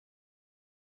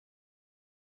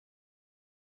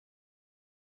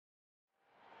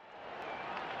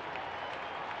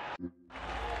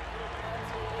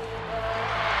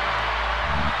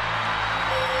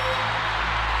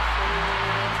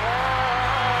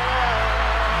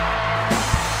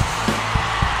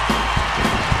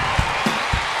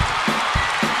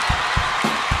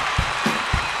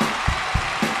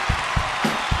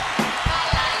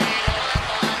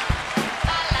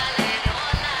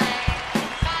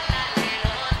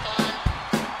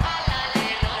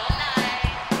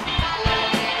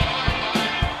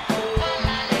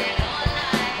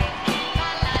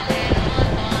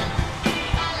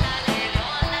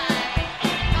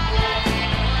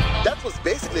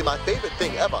probably my favorite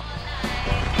thing ever.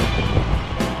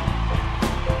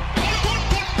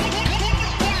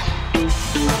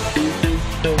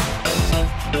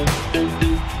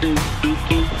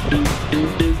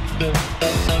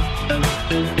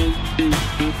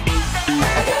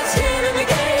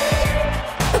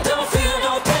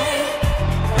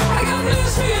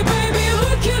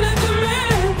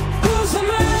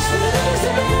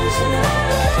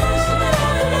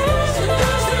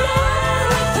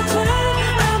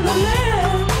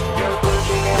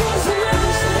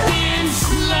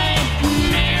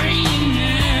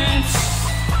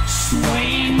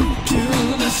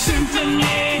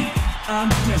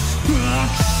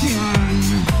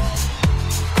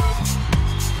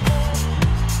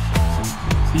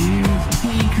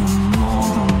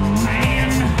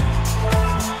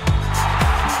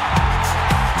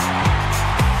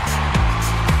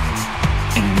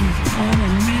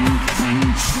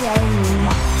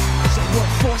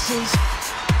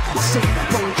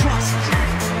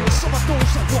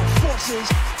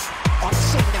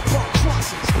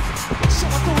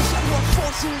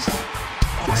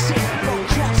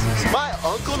 My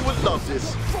uncle would love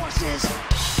this.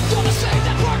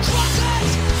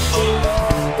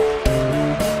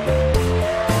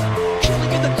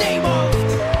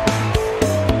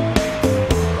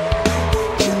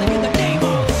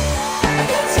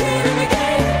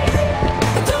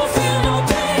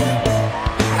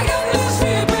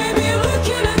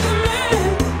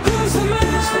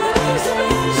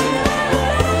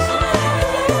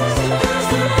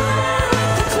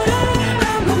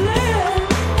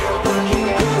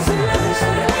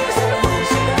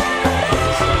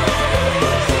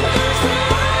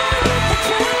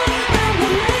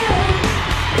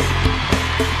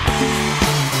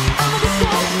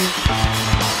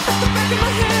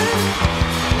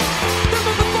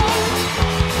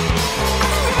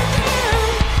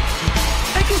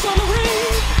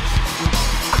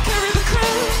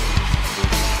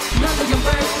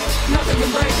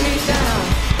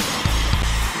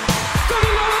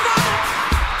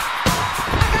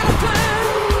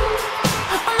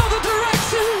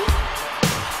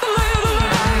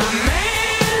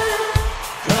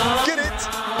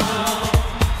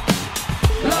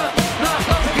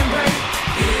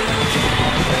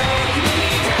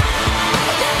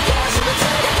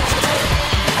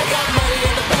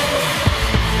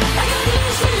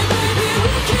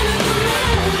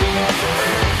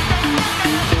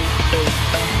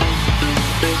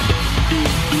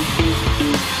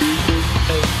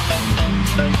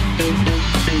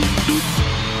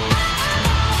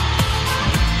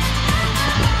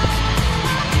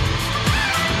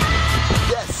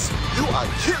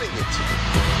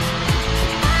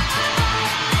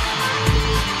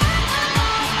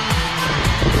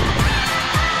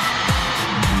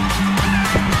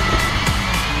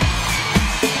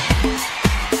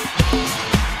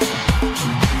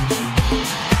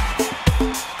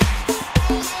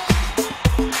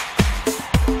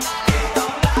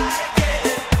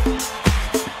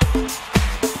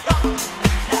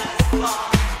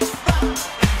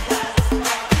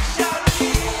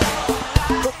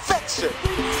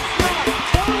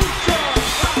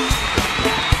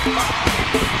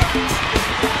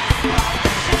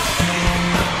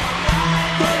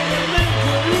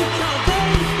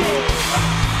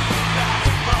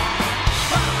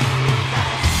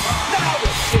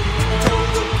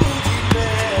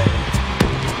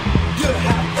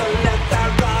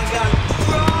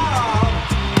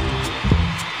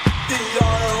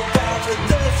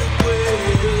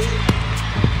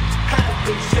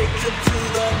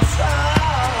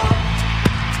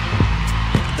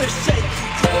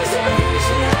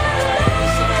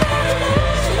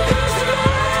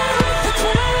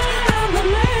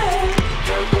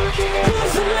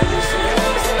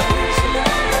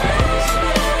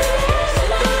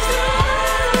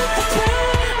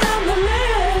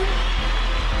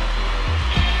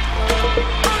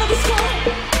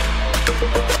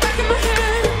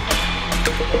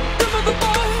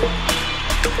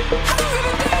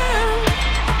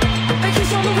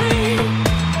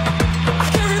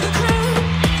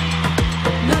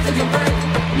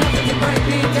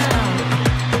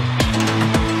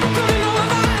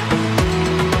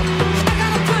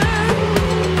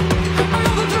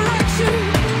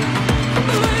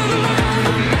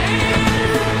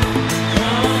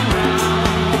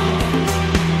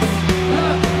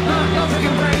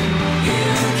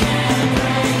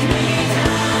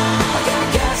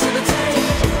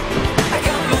 I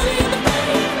got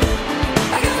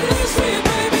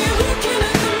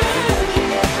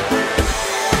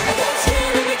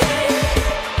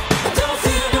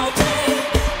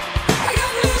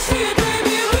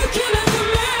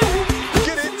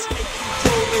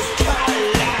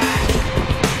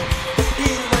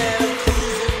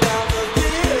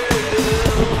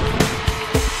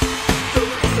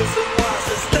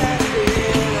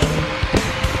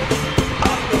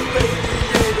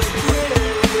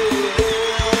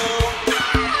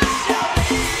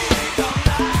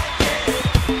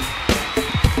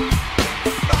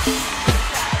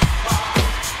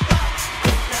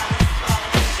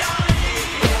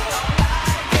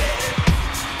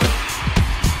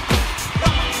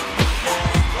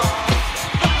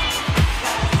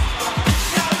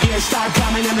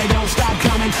coming and they don't stop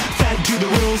coming. Fed to the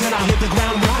rules and I hit the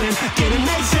ground running. Didn't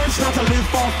make sense not to live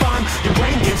for fun. Your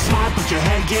brain gets smart but your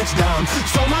head gets dumb.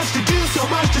 So much to do, so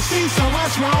much to see, so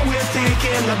much wrong with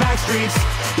taking the back streets.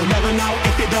 You'll never know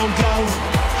if you don't go.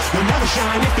 You'll never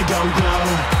shine if you don't glow.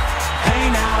 Hey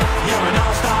now, you're an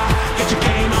all-star. Get your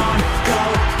game on, go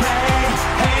play.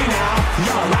 Hey now,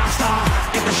 you're a rock star.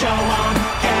 Get the show on,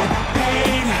 get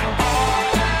paid.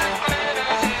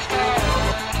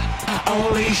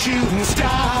 Only shooting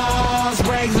stars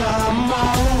break the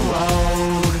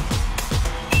mold.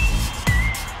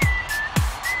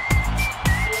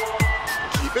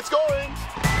 Keep it going.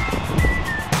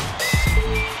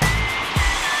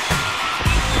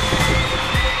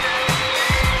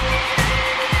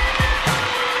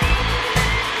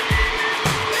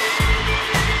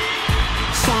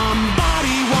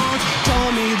 Somebody once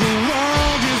told me the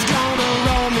world is gonna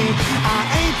roll me. I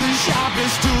ain't the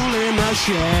sharpest tool in the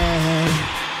shed.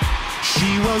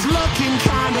 She was looking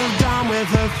kind of dumb with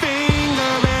her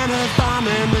finger and her thumb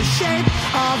in the shape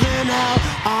of an L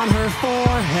on her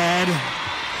forehead.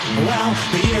 Well,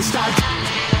 the years start.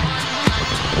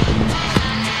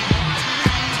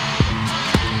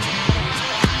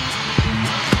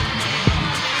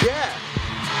 Yeah.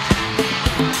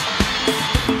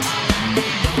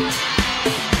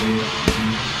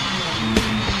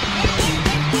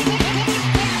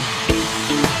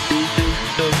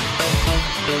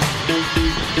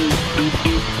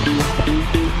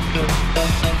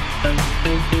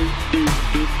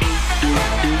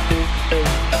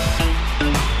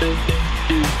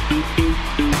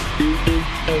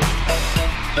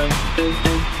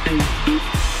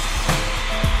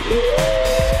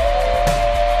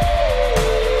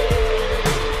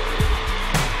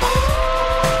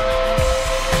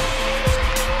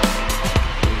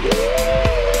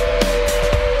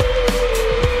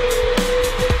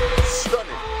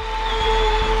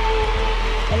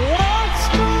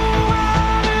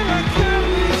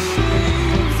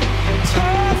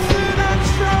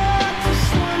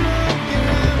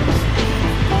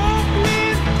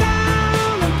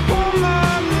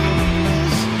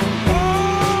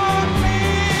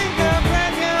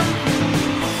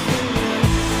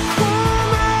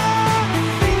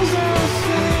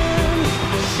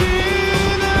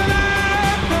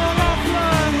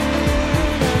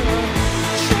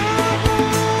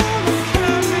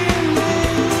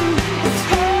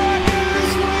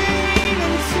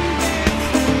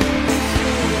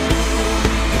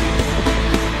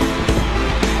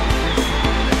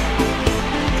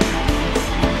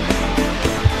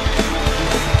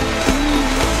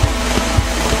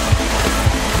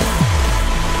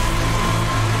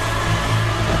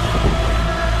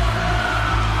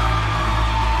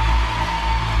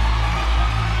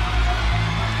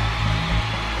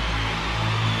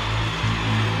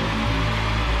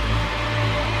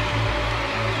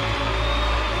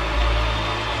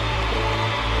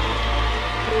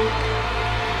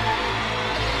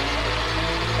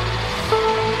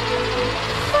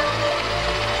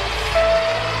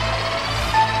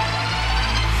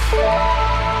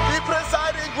 The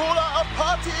presiding ruler of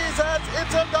parties has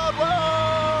entered the room.